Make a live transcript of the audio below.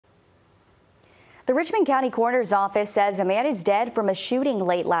The Richmond County Coroner's Office says a man is dead from a shooting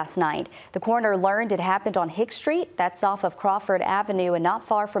late last night. The coroner learned it happened on Hicks Street. That's off of Crawford Avenue and not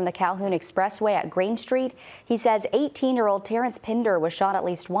far from the Calhoun Expressway at Green Street. He says 18-year-old Terrence Pinder was shot at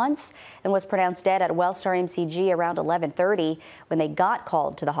least once and was pronounced dead at Wellstar MCG around 11:30 when they got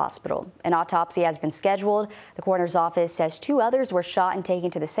called to the hospital. An autopsy has been scheduled. The coroner's office says 2 others were shot and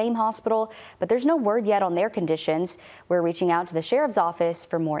taken to the same hospital, but there's no word yet on their conditions. We're reaching out to the sheriff's office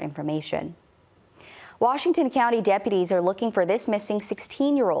for more information. Washington County deputies are looking for this missing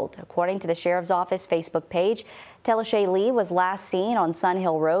 16-year-old. According to the Sheriff's Office Facebook page, Telashay Lee was last seen on Sun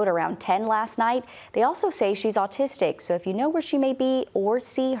Hill Road around 10 last night. They also say she's autistic, so if you know where she may be or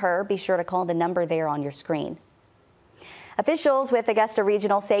see her, be sure to call the number there on your screen. Officials with Augusta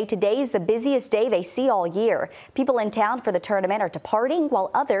Regional say today is the busiest day they see all year. People in town for the tournament are departing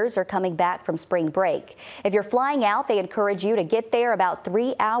while others are coming back from spring break. If you're flying out, they encourage you to get there about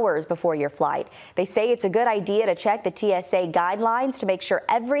 3 hours before your flight. They say it's a good idea to check the TSA guidelines to make sure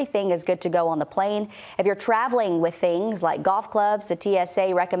everything is good to go on the plane. If you're traveling with things like golf clubs, the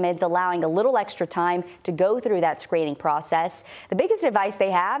TSA recommends allowing a little extra time to go through that screening process. The biggest advice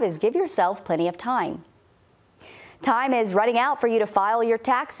they have is give yourself plenty of time. Time is running out for you to file your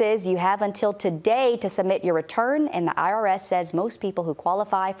taxes. You have until today to submit your return, and the IRS says most people who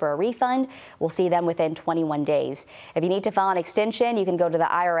qualify for a refund will see them within 21 days. If you need to file an extension, you can go to the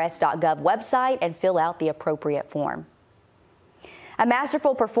irs.gov website and fill out the appropriate form. A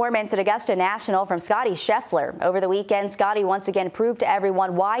masterful performance at Augusta National from Scottie Scheffler. Over the weekend, Scottie once again proved to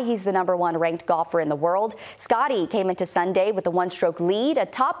everyone why he's the #1 ranked golfer in the world. Scottie came into Sunday with a 1-stroke lead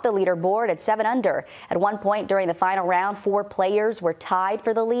atop the leaderboard at 7 under. At one point during the final round, 4 players were tied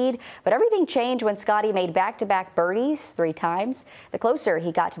for the lead, but everything changed when Scottie made back-to-back birdies 3 times. The closer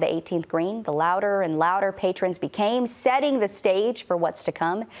he got to the 18th green, the louder and louder patrons became, setting the stage for what's to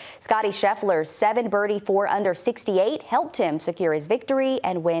come. Scottie Scheffler's 7 birdie 4 under 68 helped him secure his victory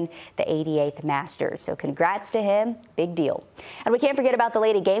and win the 88th Masters. So congrats to him. Big deal. And we can't forget about the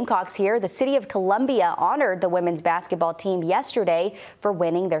Lady Gamecocks here. The city of Columbia honored the women's basketball team yesterday for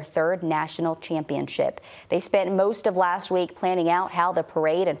winning their 3rd national championship. They spent most of last week planning out how the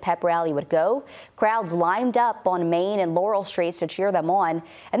parade and pep rally would go. Crowds lined up on Main and Laurel Streets to cheer them on.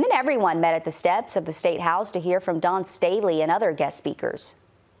 And then everyone met at the steps of the State House to hear from Dawn Staley and other guest speakers.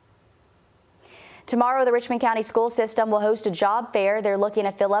 Tomorrow, the Richmond County School System will host a job fair. They're looking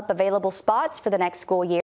to fill up available spots for the next school year.